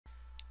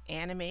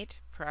Animate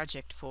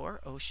Project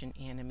 4, Ocean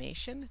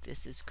Animation.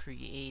 This is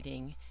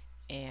creating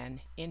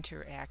an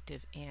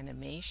interactive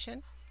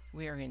animation.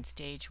 We are in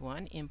stage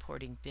 1,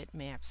 importing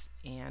bitmaps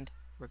and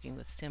working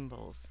with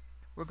symbols.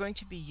 We're going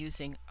to be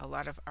using a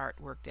lot of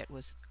artwork that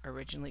was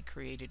originally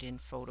created in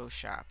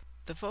Photoshop.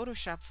 The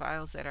Photoshop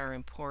files that are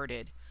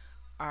imported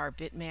are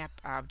bitmap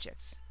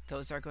objects.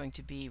 Those are going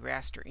to be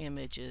raster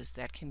images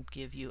that can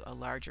give you a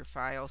larger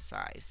file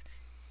size.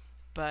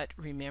 But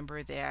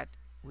remember that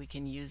we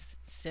can use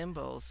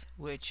symbols,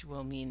 which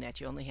will mean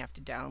that you only have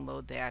to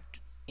download that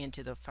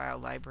into the file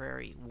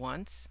library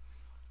once,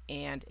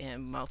 and a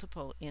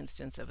multiple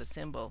instance of a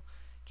symbol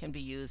can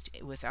be used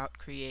without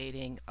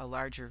creating a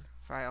larger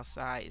file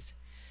size.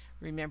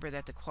 Remember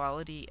that the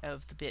quality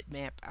of the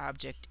bitmap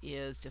object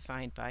is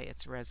defined by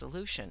its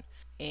resolution,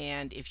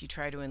 and if you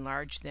try to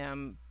enlarge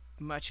them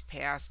much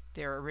past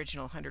their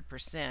original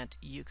 100%,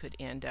 you could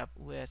end up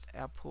with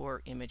a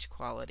poor image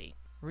quality.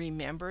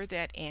 Remember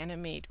that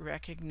Animate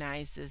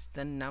recognizes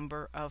the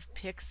number of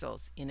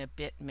pixels in a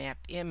bitmap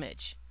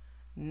image,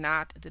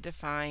 not the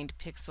defined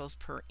pixels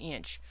per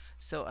inch.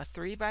 So a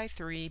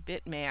 3x3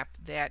 bitmap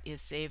that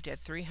is saved at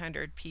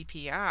 300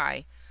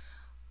 ppi,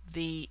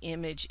 the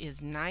image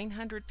is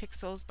 900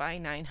 pixels by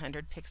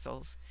 900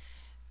 pixels.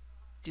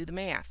 Do the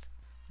math.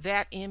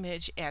 That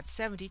image at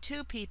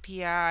 72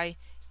 ppi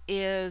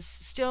is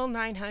still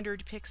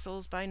 900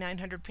 pixels by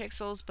 900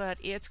 pixels, but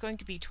it's going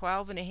to be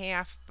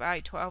 12.5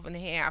 by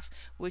 12.5,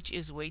 which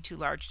is way too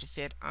large to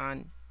fit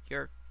on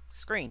your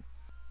screen.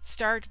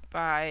 Start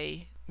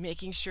by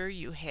making sure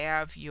you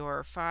have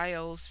your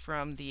files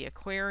from the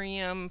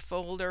aquarium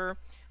folder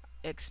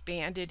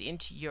expanded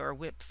into your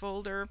WIP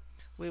folder.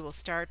 We will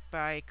start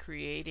by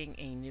creating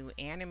a new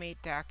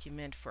Animate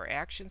document for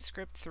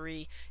ActionScript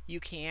 3. You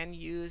can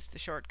use the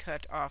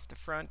shortcut off the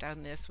front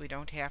on this. We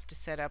don't have to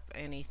set up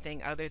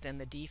anything other than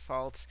the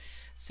defaults.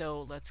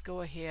 So let's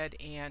go ahead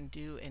and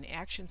do an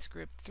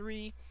ActionScript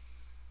 3,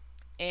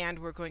 and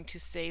we're going to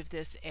save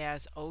this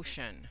as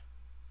Ocean.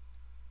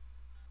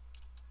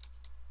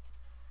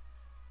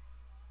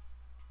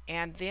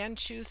 And then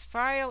choose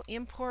File,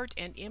 Import,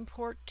 and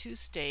Import to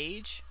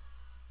Stage.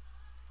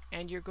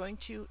 And you're going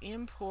to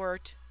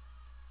import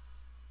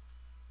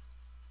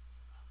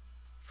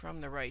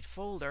from the right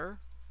folder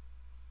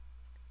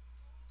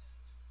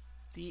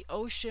the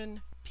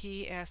Ocean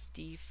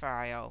PSD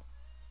file.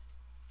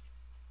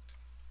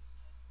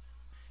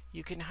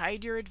 You can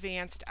hide your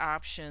advanced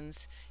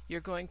options.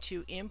 You're going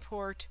to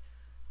import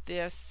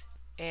this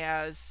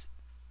as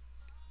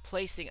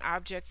placing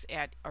objects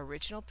at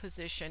original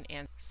position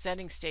and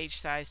setting stage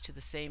size to the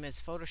same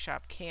as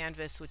Photoshop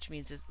Canvas, which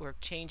means that we're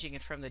changing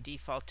it from the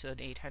default to an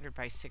 800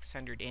 by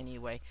 600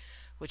 anyway,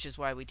 which is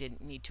why we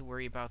didn't need to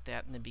worry about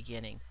that in the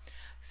beginning.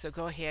 So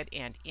go ahead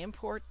and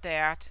import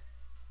that,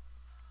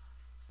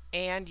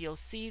 and you'll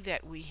see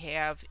that we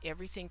have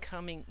everything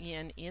coming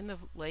in the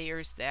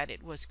layers that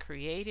it was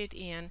created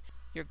in.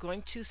 You're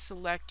going to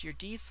select your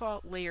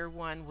default layer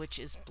 1, which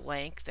is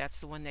blank.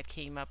 That's the one that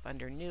came up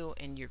under new,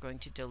 and you're going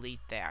to delete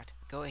that.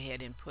 Go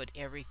ahead and put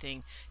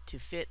everything to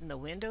fit in the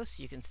window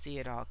so you can see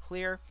it all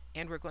clear.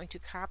 And we're going to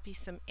copy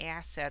some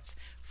assets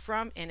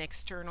from an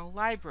external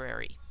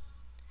library.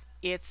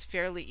 It's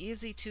fairly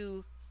easy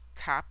to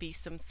copy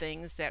some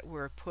things that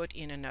were put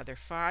in another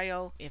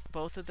file. If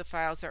both of the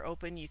files are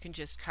open, you can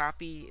just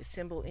copy a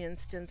symbol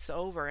instance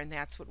over, and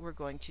that's what we're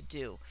going to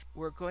do.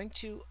 We're going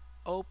to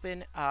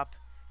open up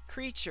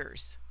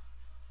creatures.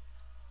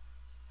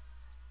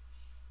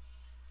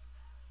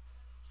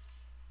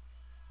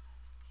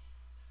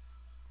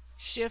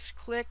 Shift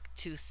click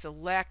to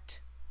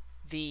select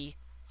the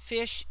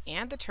fish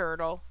and the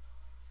turtle.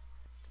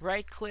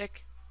 Right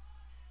click,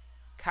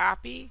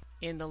 copy.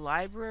 In the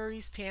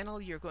libraries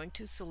panel, you're going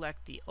to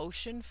select the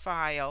ocean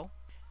file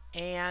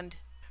and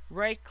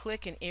right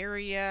click an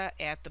area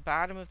at the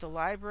bottom of the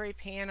library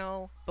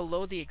panel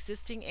below the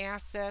existing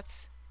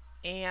assets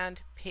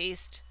and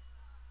paste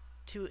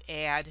to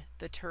add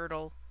the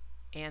turtle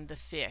and the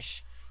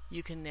fish.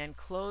 You can then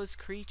close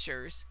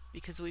creatures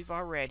because we've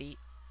already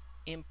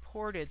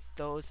imported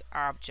those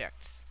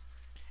objects.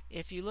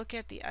 If you look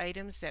at the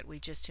items that we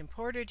just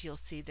imported, you'll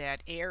see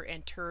that air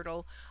and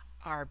turtle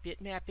are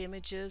bitmap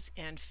images,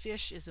 and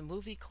fish is a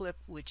movie clip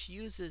which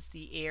uses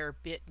the air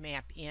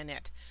bitmap in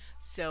it.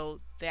 So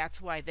that's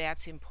why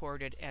that's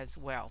imported as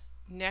well.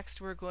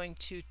 Next, we're going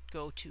to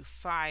go to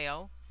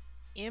File,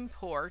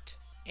 Import,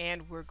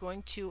 and we're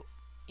going to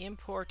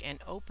import an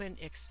open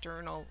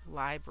external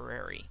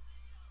library.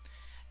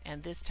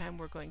 And this time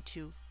we're going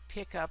to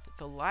pick up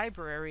the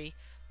library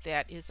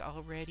that is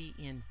already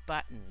in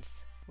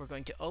buttons. We're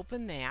going to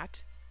open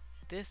that.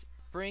 This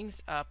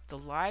brings up the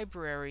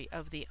library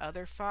of the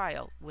other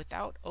file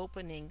without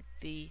opening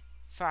the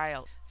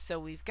file. So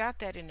we've got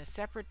that in a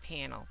separate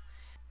panel.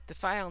 The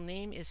file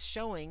name is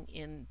showing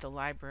in the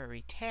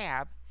library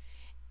tab,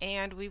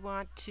 and we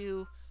want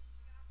to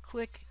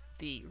click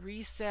the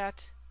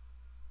reset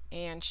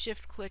and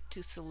shift click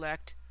to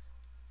select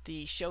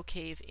the show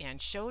cave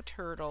and show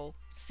turtle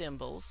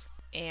symbols,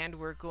 and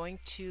we're going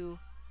to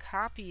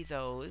copy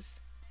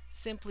those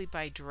simply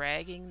by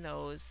dragging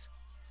those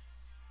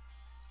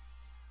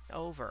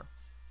over.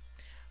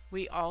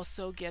 We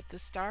also get the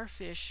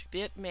starfish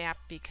bitmap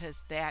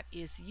because that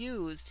is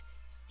used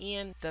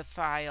in the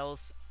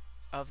files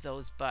of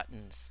those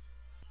buttons.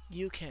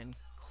 You can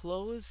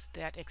close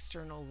that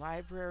external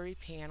library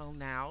panel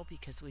now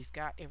because we've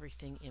got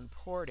everything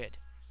imported.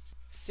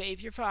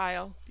 Save your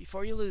file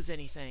before you lose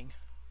anything.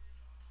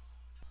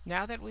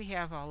 Now that we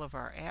have all of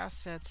our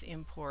assets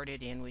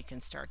imported in, we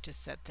can start to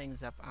set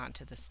things up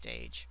onto the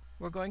stage.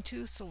 We're going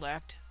to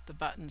select the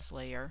buttons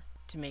layer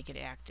to make it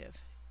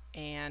active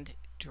and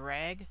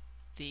drag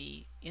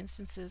the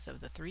instances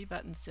of the 3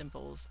 button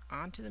symbols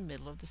onto the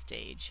middle of the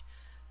stage.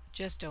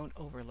 Just don't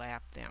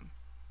overlap them.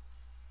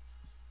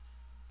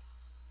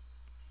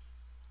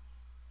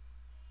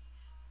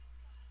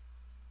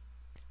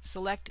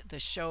 Select the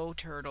Show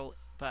Turtle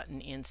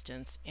button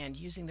instance and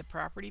using the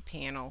property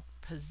panel,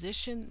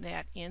 position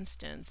that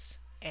instance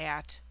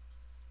at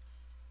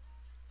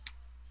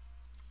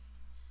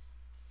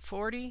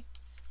 40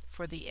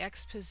 for the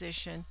X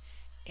position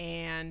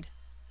and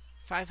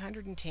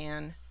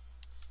 510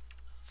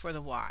 for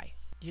the Y.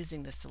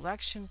 Using the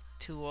selection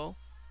tool,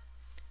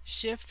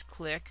 shift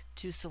click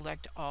to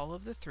select all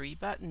of the 3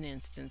 button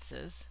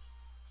instances.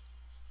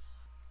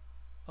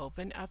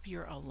 Open up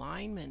your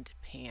alignment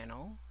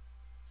panel.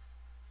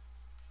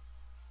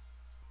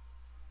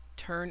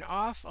 Turn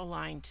off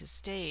Align to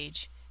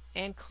Stage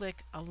and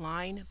click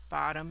Align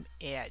Bottom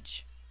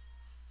Edge.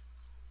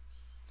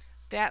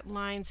 That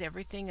lines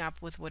everything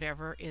up with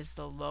whatever is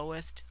the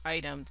lowest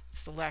item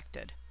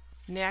selected.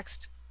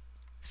 Next,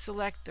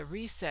 select the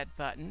Reset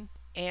button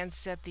and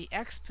set the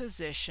X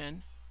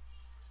position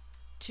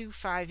to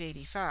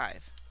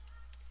 585.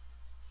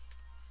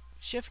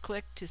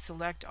 Shift-click to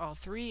select all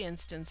 3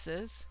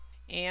 instances,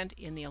 and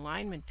in the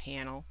alignment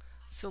panel,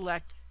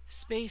 select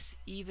Space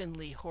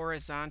Evenly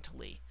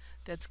Horizontally.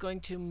 That's going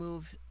to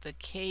move the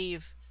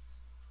cave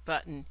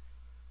button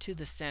to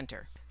the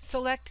center.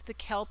 Select the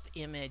kelp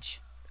image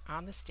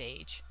on the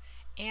stage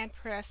and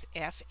press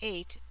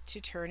F8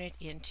 to turn it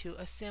into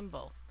a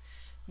symbol.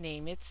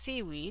 Name it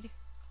Seaweed.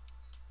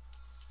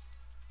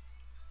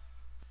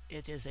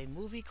 It is a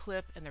movie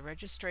clip and the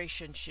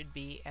registration should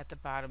be at the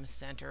bottom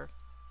center.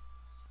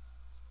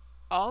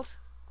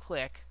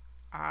 Alt-click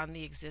on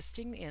the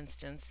existing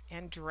instance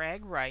and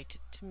drag right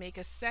to make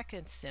a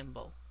second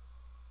symbol.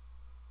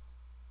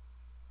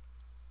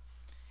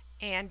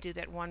 And do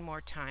that one more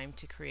time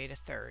to create a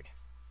third.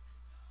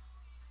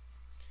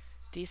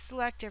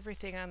 Deselect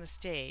everything on the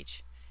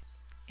stage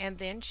and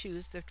then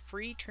choose the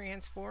free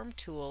transform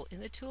tool in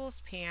the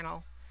tools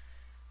panel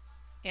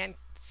and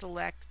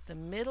select the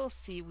middle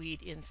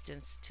seaweed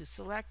instance to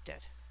select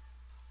it.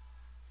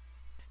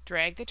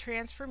 Drag the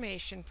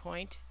transformation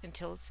point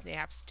until it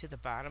snaps to the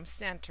bottom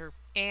center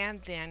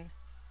and then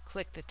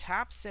click the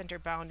top center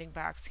bounding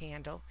box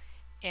handle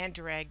and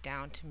drag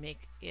down to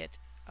make it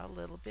a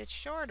little bit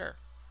shorter.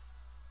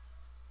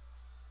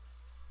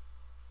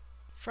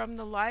 From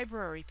the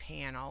library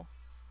panel,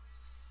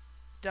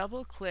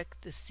 double-click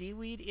the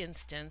seaweed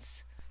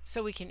instance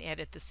so we can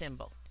edit the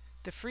symbol.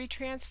 The free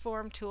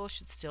transform tool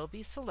should still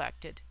be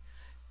selected.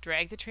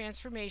 Drag the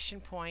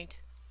transformation point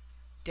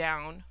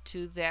down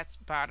to that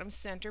bottom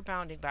center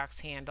bounding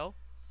box handle.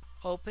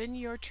 Open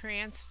your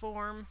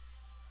transform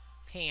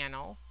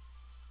panel.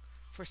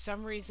 For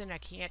some reason I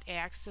can't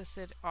access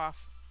it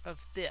off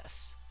of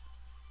this.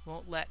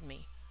 Won't let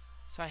me.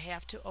 So I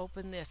have to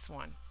open this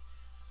one.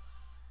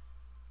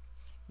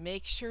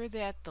 Make sure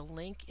that the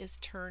link is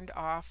turned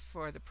off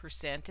for the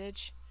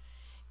percentage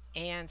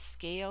and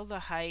scale the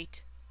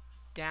height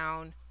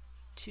down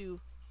to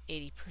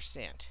 80%.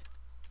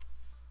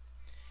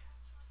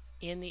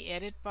 In the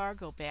edit bar,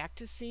 go back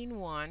to scene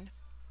 1.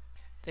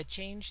 The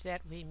change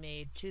that we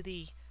made to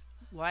the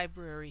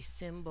library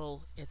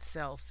symbol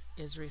itself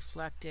is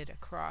reflected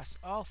across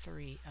all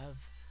 3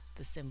 of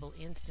the symbol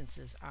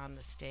instances on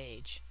the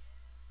stage.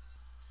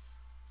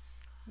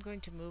 I'm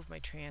going to move my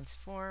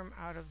transform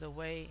out of the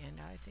way, and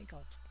I think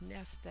I'll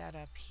nest that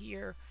up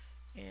here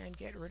and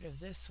get rid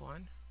of this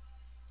one.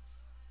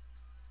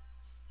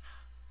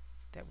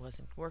 That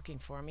wasn't working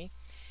for me.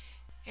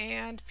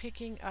 And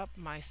picking up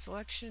my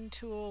selection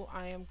tool,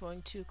 I am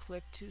going to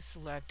click to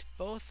select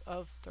both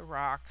of the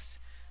rocks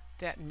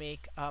that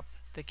make up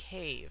the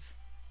cave.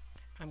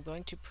 I'm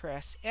going to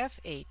press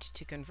F8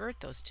 to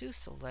convert those 2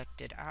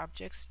 selected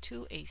objects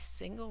to a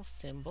single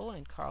symbol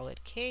and call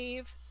it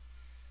cave.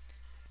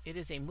 It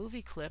is a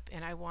movie clip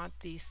and I want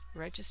the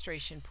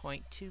registration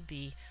point to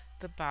be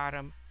the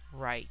bottom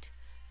right.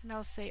 And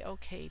I'll say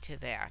OK to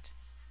that.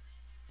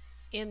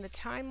 In the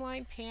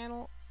timeline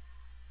panel,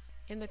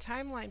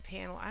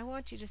 I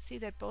want you to see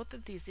that both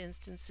of these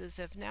instances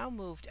have now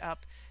moved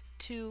up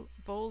to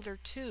Boulder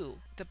 2.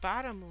 The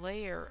bottom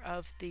layer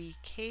of the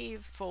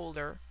cave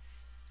folder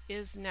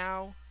is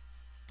now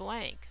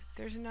blank.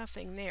 There's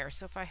nothing there.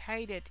 So if I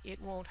hide it,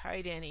 it won't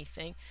hide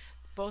anything.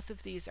 Both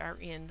of these are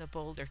in the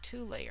Boulder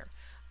 2 layer.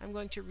 I'm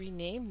going to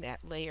rename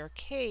that layer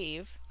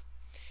Cave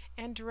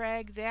and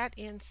drag that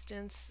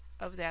instance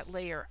of that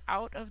layer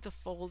out of the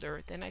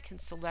folder. Then I can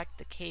select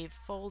the cave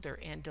folder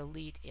and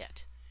delete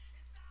it.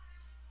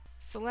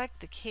 Select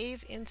the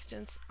cave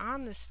instance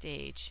on the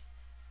stage,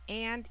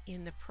 and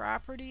in the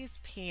Properties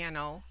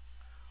panel,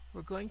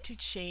 we're going to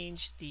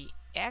change the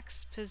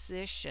X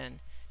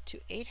position to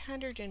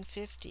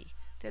 850.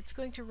 That's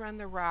going to run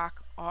the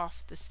rock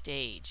off the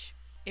stage.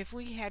 If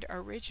we had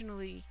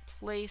originally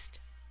placed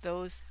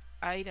those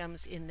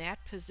items in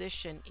that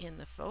position in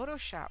the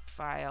Photoshop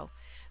file,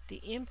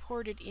 the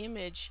imported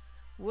image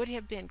would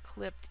have been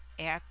clipped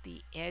at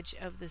the edge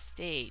of the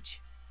stage.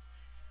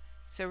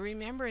 So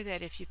remember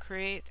that if you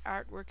create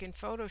artwork in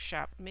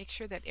Photoshop, make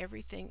sure that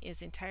everything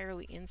is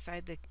entirely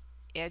inside the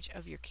edge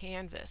of your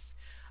canvas.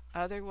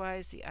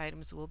 Otherwise, the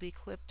items will be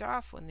clipped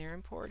off when they're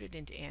imported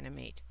into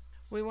Animate.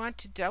 We want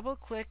to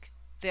double-click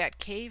that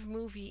Cave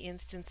Movie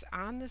instance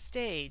on the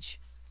stage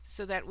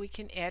so that we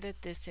can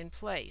edit this in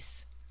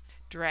place.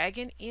 Drag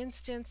an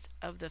instance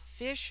of the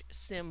fish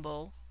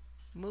symbol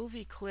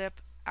movie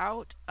clip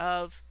out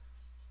of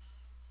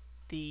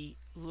the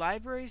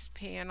Libraries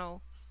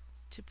panel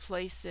to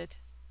place it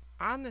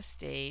on the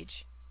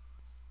stage,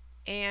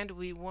 and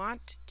we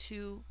want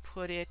to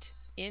put it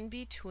in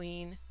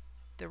between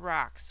the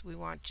rocks. We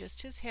want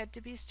just his head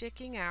to be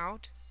sticking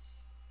out,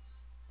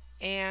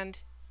 and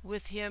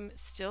with him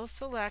still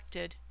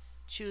selected,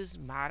 choose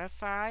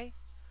Modify,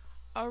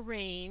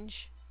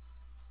 Arrange,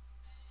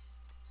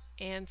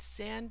 and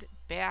Send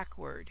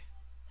Backward.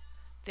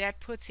 That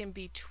puts him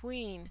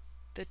between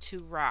the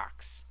two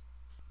rocks.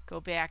 Go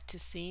back to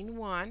Scene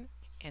 1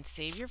 and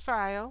save your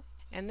file.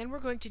 And then we're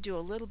going to do a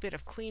little bit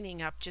of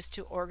cleaning up just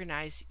to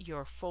organize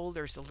your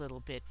folders a little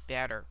bit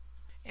better.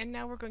 And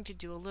now we're going to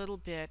do a little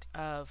bit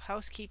of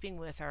housekeeping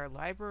with our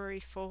library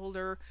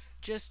folder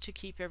just to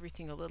keep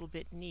everything a little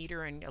bit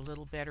neater and a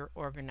little better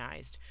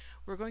organized.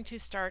 We're going to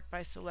start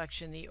by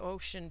selecting the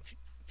Ocean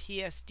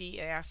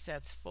PSD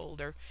Assets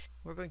folder.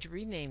 We're going to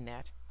rename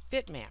that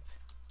Bitmap.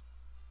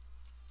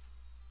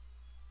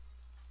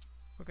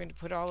 We're going to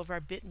put all of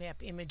our bitmap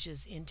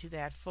images into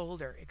that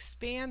folder.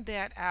 Expand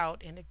that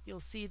out and you'll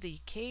see the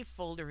cave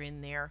folder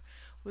in there.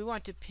 We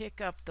want to pick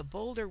up the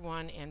Boulder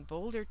 1 and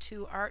Boulder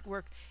 2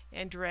 artwork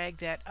and drag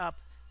that up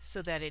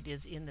so that it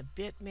is in the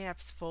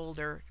bitmaps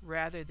folder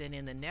rather than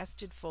in the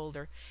nested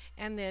folder,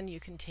 and then you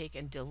can take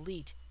and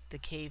delete the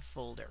cave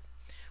folder.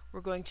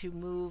 We're going to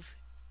move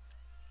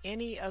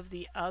any of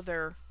the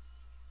other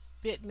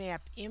bitmap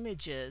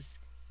images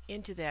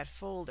into that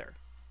folder.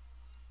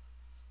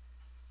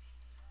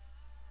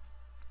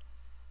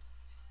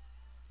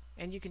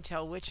 And you can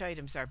tell which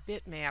items are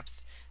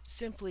bitmaps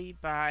simply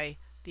by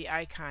the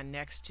icon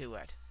next to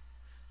it.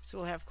 So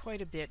we'll have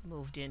quite a bit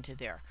moved into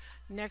there.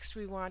 Next,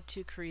 we want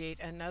to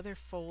create another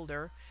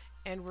folder,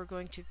 and we're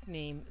going to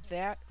name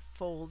that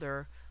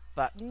folder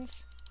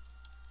Buttons.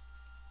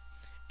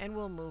 And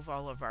we'll move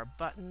all of our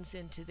buttons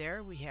into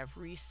there. We have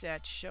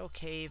Reset, Show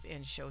Cave,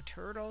 and Show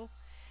Turtle.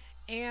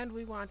 And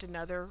we want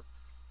another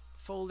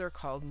folder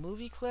called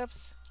Movie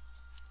Clips.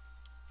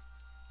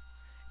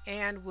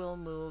 And we'll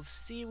move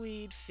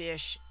Seaweed,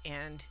 Fish,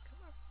 and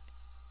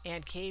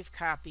Cave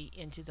Copy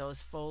into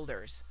those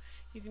folders.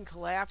 You can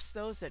collapse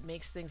those. That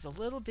makes things a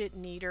little bit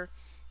neater,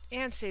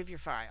 and save your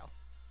file.